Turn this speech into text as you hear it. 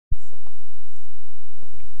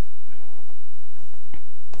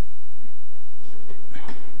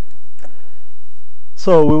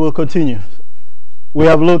So we will continue. We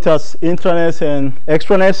have looked at intranets and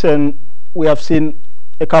extranets, and we have seen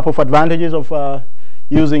a couple of advantages of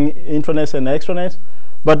using intranets and extranets,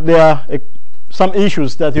 but there are some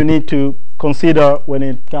issues that you need to consider when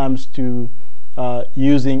it comes to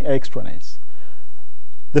using extranets.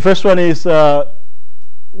 The first one is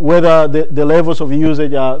whether the levels of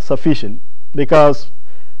usage are sufficient, because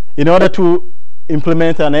in order to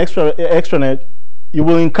implement an extranet, you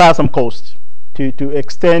will incur some costs to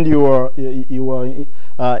extend your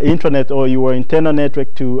intranet or your internal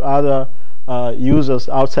network to other users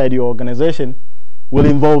outside your organization will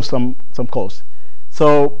involve some costs.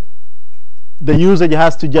 So the usage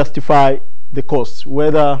has to justify the costs,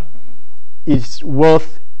 whether it's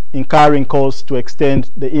worth incurring costs to extend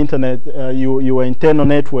the internet, your internal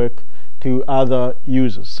network to other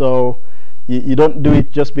users. So you don't do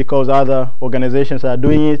it just because other organizations are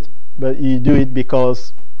doing it, but you do it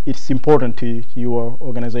because it's important to your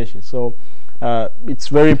organization. So it's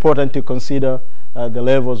very important to consider the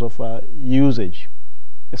levels of usage,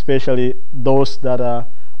 especially those that are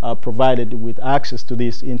provided with access to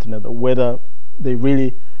this internet, whether they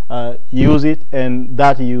really use it and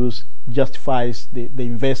that use justifies the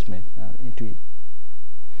investment into it.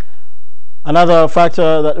 Another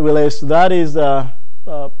factor that relates to that is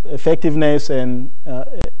effectiveness and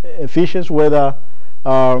efficiency, whether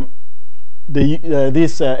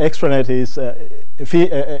this extranet is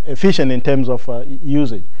efficient in terms of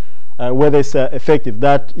usage, whether it's effective,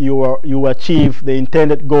 that you achieve the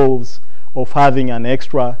intended goals of having an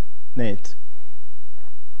extra net.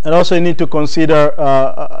 And also you need to consider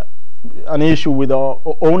an issue with the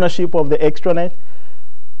ownership of the extranet,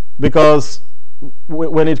 because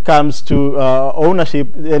when it comes to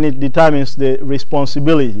ownership, then it determines the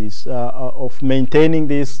responsibilities of maintaining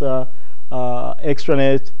this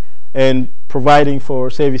extranet and providing for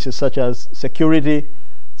services such as security.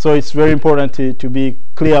 So it's very important to be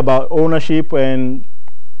clear about ownership and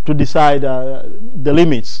to decide the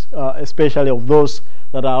limits, especially of those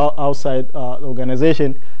that are outside the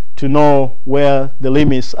organization, to know where the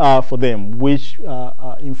limits are for them, which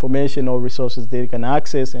information or resources they can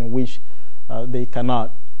access and which they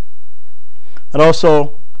cannot. And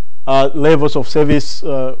also levels of service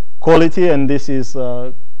quality, and this is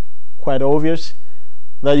quite obvious,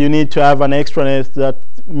 that you need to have an extranet that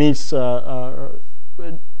meets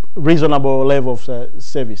reasonable level of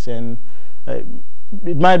service, and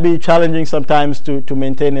it might be challenging sometimes to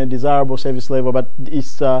maintain a desirable service level, but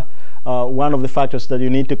it's one of the factors that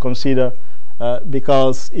you need to consider,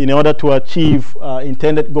 because in order to achieve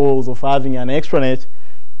intended goals of having an extranet,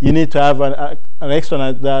 you need to have an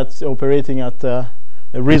extranet that's operating at a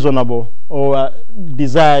reasonable or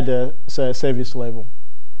desired service level.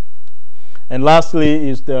 And lastly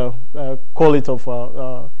is the quality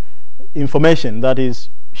of information that is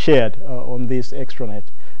shared on this extranet.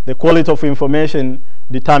 The quality of information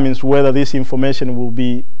determines whether this information will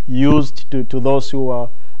be used to those who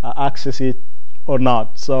access it or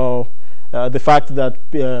not. So the fact that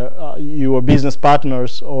your business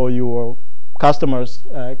partners or your customers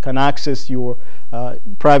can access your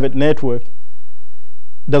private network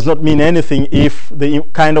does not mean anything if the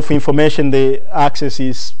kind of information they access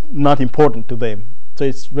is not important to them. So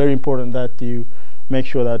it's very important that you make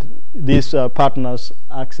sure that these partners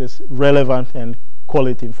access relevant and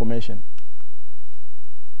quality information.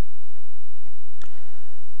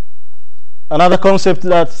 Another concept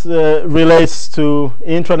that relates to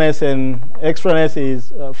intranets and extranets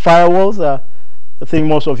is firewalls. I think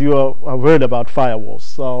most of you have heard about firewalls.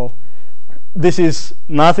 So this is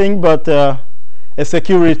nothing but a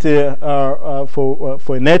security for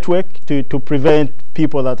a network to prevent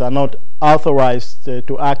people that are not authorized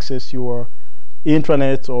to access your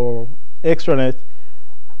intranet or extranet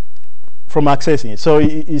from accessing it. So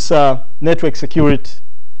it's a network security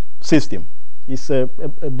system. It's a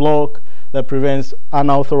block that prevents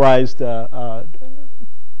unauthorized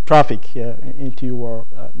traffic into your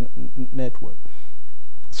network.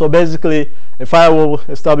 So basically, a firewall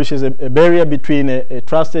establishes a barrier between a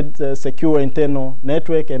trusted, secure internal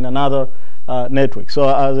network and another network. So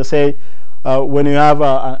as I say, when you have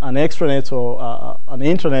an extranet or an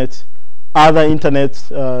intranet, other internet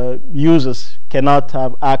users cannot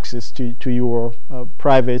have access to your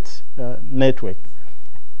private network.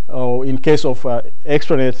 Or in case of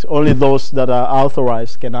extranet, only those that are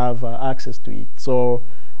authorized can have access to it. So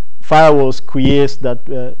firewalls creates that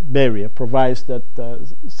barrier, provides that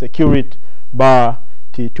security bar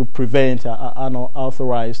to prevent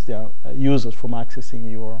unauthorized users from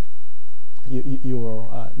accessing your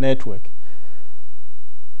network.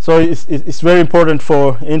 So it's very important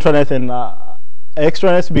for intranet and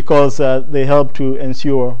extranets because they help to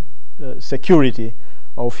ensure security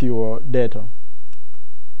of your data.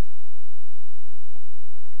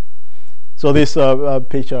 So this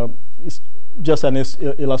picture is just an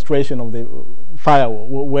illustration of the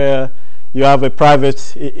firewall, where you have a private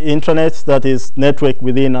intranet that is networked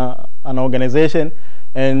within an organization,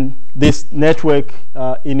 and this network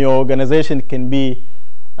in your organization can be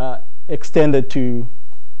extended to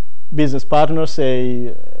business partners,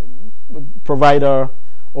 a provider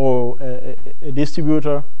or a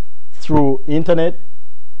distributor through internet,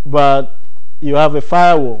 but you have a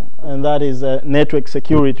firewall, and that is network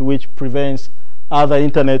security, which prevents other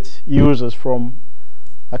internet users from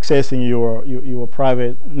accessing your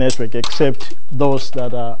private network except those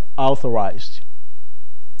that are authorized.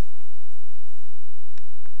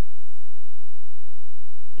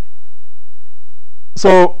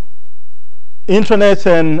 So intranets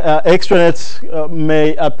and extranets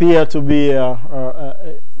may appear to be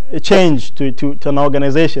a change to an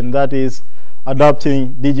organization that is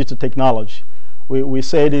adopting digital technology. We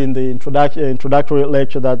said in the introductory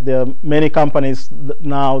lecture that there are many companies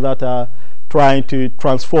now that are trying to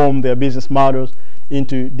transform their business models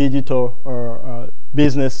into digital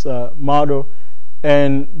business model,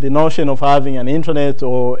 and the notion of having an intranet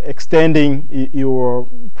or extending your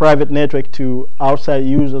private network to outside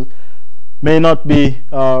users may not be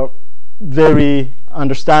very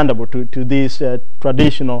understandable to these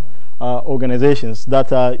traditional organizations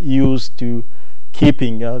that are used to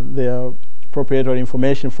keeping their proprietary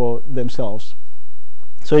information for themselves.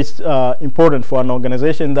 So it's important for an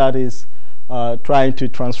organization that is trying to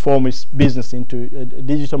transform its business into a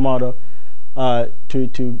digital model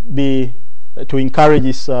to encourage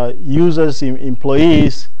its users,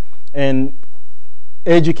 employees, and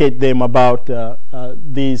educate them about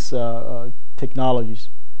these technologies.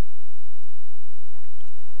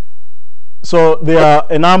 So there are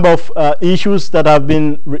a number of issues that have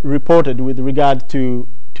been reported with regard to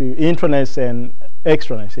intranets and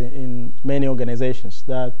extranets in many organizations.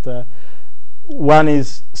 That one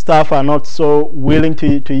is staff are not so willing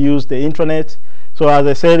to use the intranet. So as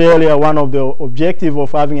I said earlier, one of the objectives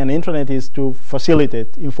of having an intranet is to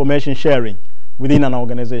facilitate information sharing within an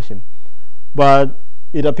organization. But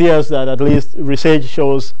it appears that at least research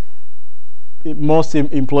shows most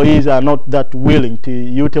employees are not that willing to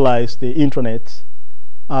utilize the intranet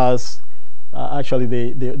as actually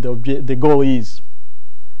the goal is.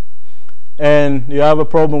 And you have a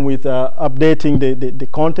problem with updating the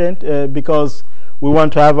content because we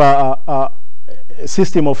want to have a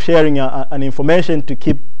system of sharing an information to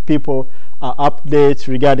keep people updates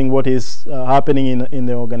regarding what is happening in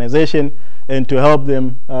the organization, and to help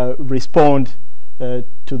them respond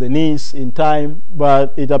to the needs in time.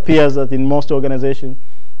 But it appears that in most organizations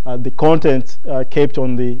the content kept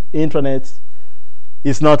on the intranet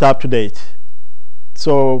is not up to date.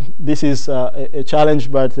 So this is a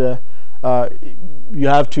challenge, but you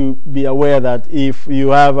have to be aware that if you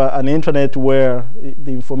have an intranet where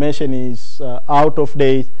the information is out of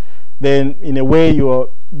date, then in a way you are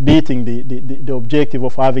beating the objective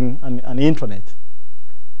of having an intranet.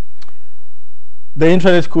 The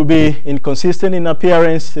intranet could be inconsistent in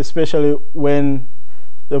appearance, especially when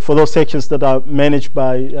for those sections that are managed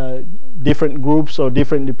by different groups or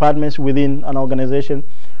different departments within an organization.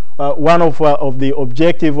 One of the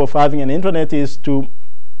objectives of having an intranet is to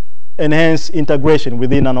enhance integration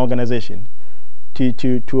within an organization,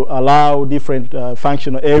 to allow different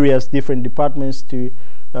functional areas, different departments to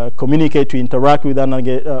communicate, to interact with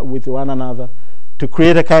one another, to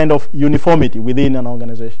create a kind of uniformity within an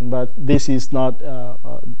organization. But this is not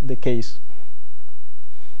the case.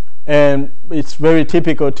 And it's very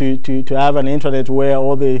typical to have an intranet where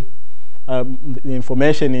all the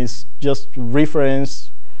information is just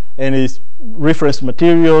reference, and it's reference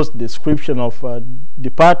materials, description of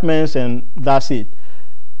departments, and that's it.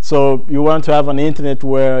 So you want to have an internet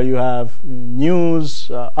where you have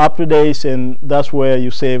news, up-to-dates, and that's where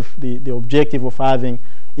you save the objective of having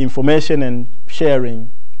information and sharing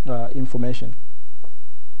information.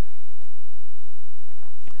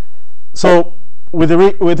 So with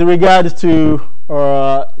regard to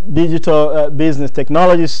digital business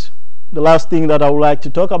technologies, the last thing that I would like to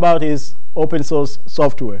talk about is open source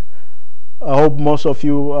software. I hope most of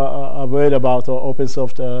you have heard about open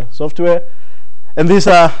source software. And these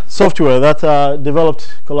are software that are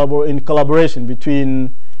developed in collaboration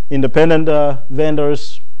between independent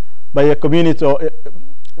vendors by a community.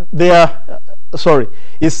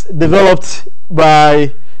 It's developed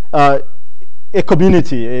by a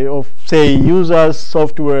community of, say, users,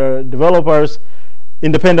 software developers,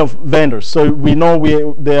 independent vendors. So we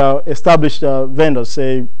know they are established vendors,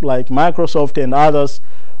 say like Microsoft and others,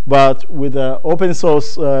 but with open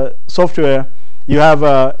source software, you have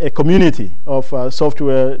a community of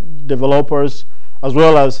software developers as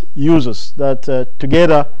well as users that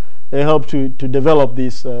together they help to develop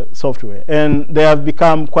this software. And they have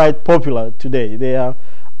become quite popular today. They are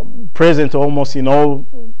present almost in all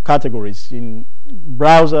categories, in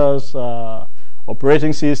browsers,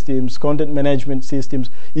 operating systems, content management systems.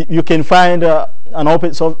 You can find an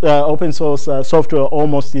open source software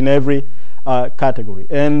almost in every category.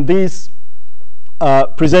 And this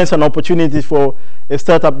presents an opportunity for a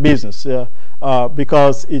startup business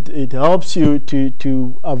because it helps you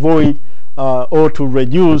to avoid or to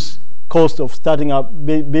reduce cost of starting up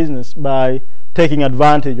business by taking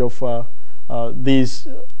advantage of this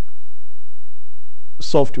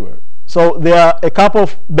software. So there are a couple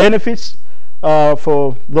of benefits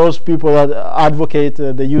for those people that advocate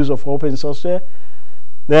the use of open software.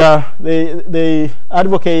 They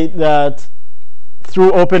advocate that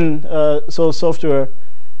through open source software,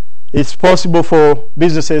 it's possible for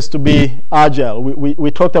businesses to be agile.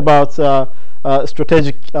 We talked about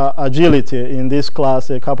strategic agility in this class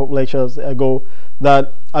a couple of lectures ago,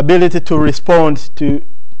 that ability to respond to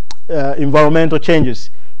environmental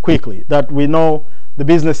changes quickly, that we know the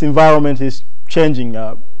business environment is changing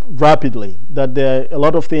rapidly, that there are a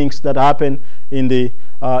lot of things that happen in the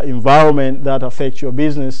environment that affect your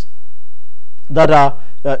business that are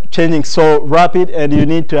changing so rapid, and you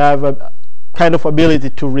need to have a kind of ability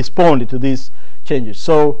to respond to these changes.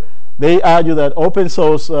 So they argue that open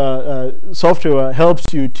source software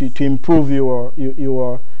helps you to improve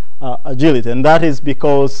your agility, and that is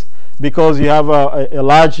because you have a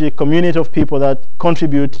large community of people that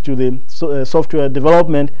contribute to the software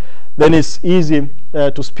development. Then it's easy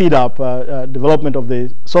to speed up development of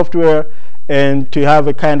the software and to have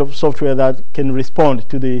a kind of software that can respond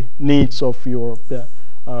to the needs of your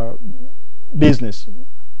business.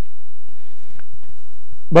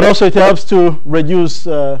 But also it helps to reduce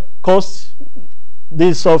costs.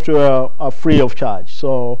 These software are free of charge.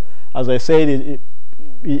 So as I said,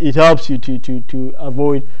 it helps you to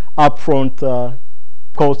avoid upfront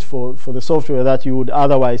costs for the software that you would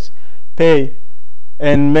otherwise pay,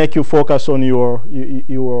 and make you focus on your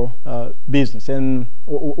business. And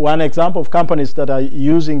one example of companies that are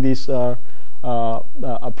using this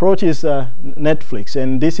approach is Netflix,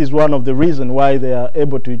 and this is one of the reasons why they are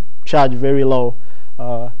able to charge very low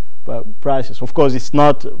prices. Of course, it's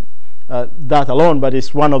not that alone, but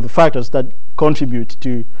it's one of the factors that contribute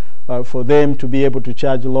to for them to be able to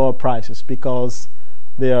charge lower prices, because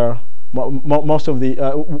they are most of the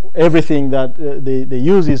everything that they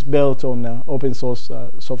use is built on open source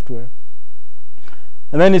software.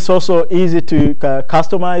 And then it's also easy to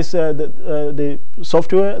customize the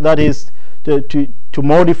software, that is to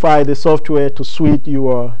modify the software to suit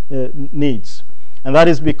your needs. And that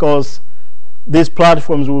is because these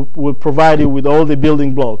platforms will provide you with all the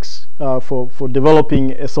building blocks for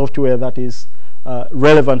developing a software that is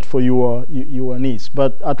relevant for your needs.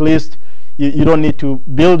 But at least you don't need to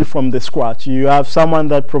build from the scratch. You have someone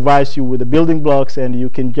that provides you with the building blocks, and you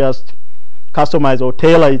can just customize or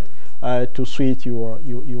tailor it to suit your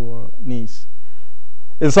needs.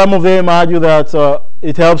 And some of them argue that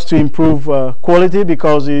it helps to improve quality,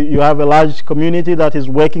 because you have a large community that is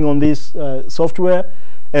working on this software,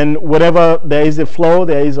 and whenever there is a flaw,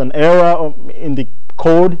 there is an error in the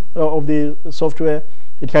code of the software,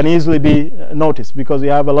 it can easily be noticed, because you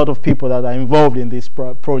have a lot of people that are involved in this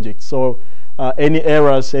project. So any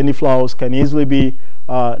errors, any flaws can easily be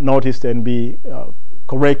noticed and be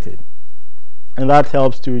corrected. And that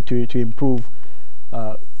helps to improve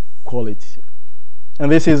quality.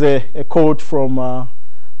 And this is a quote from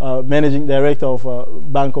Managing Director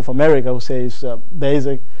of Bank of America, who says there is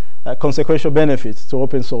a consequential benefit to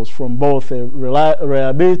open source from both a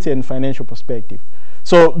reliability and financial perspective.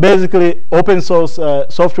 So basically, open source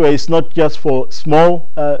software is not just for small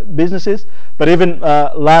businesses, but even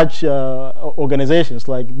large organizations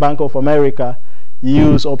like Bank of America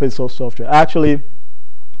use open source software. Actually,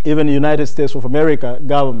 even the United States of America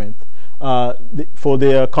government, for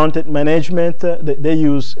their content management, they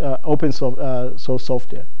use open source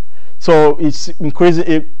software. So it's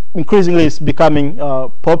increasingly it's becoming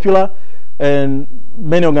popular, and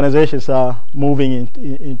many organizations are moving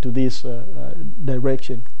into this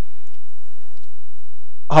direction.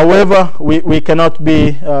 However, we cannot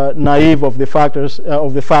be naive of the fact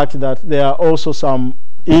that there are also some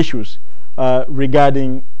issues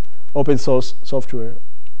regarding open source software.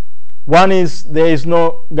 One is there is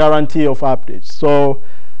no guarantee of updates. So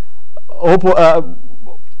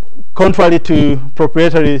contrary to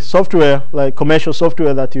proprietary software, like commercial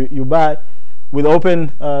software that you buy, with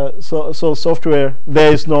open source software,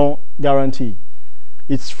 there is no guarantee.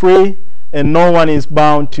 It's free, and no one is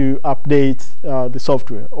bound to update the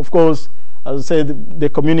software. Of course, as I said, the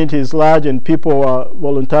community is large, and people are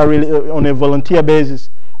voluntarily, on a volunteer basis,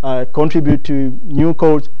 contribute to new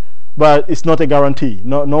codes, but it's not a guarantee.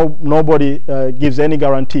 Nobody gives any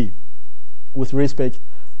guarantee with respect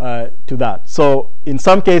to that. So in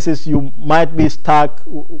some cases, you might be stuck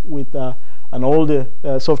with an older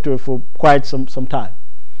software for quite some time.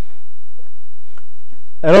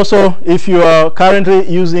 And also, if you are currently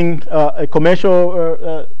using a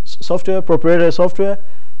commercial software, proprietary software,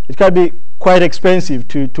 it can be quite expensive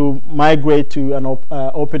to migrate to an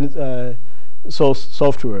open source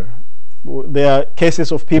software. There are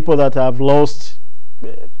cases of people that have lost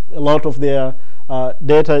a lot of their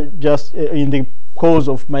data just in the course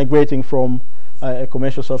of migrating from a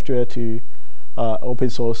commercial software to open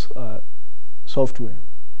source software.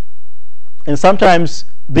 And sometimes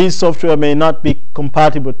this software may not be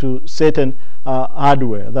compatible to certain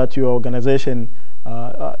hardware that your organization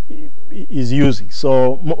is using.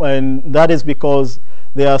 So, and that is because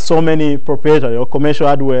there are so many proprietary or commercial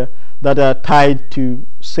hardware that are tied to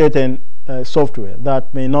certain software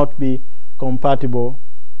that may not be compatible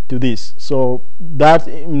to this. So that,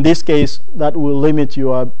 in this case, that will limit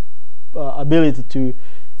your ability to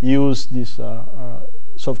use this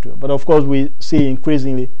software. But of course, we see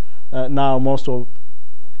increasingly now most of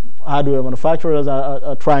hardware manufacturers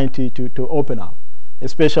are trying to open up,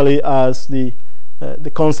 especially as the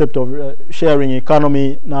concept of sharing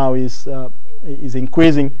economy now is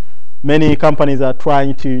increasing. Many companies are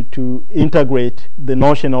trying to integrate the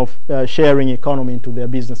notion of sharing economy into their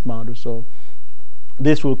business model. So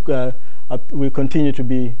this will continue to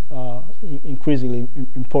be increasingly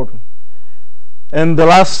important. And the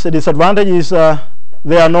last disadvantage is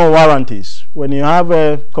there are no warranties. When you have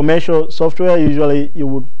a commercial software, usually it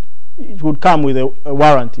would come with a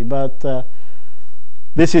warranty, but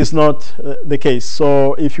this is not the case.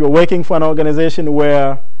 So if you're working for an organization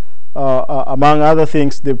where among other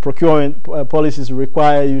things, the procurement policies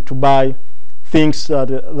require you to buy things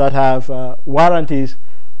that have warranties,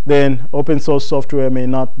 then open source software may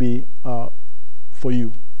not be for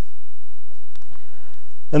you.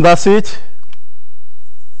 And that's it.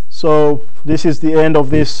 So this is the end of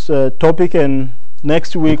this topic, and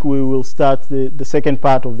next week we will start the second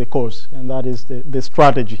part of the course, and that is the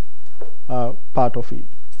strategy part of it.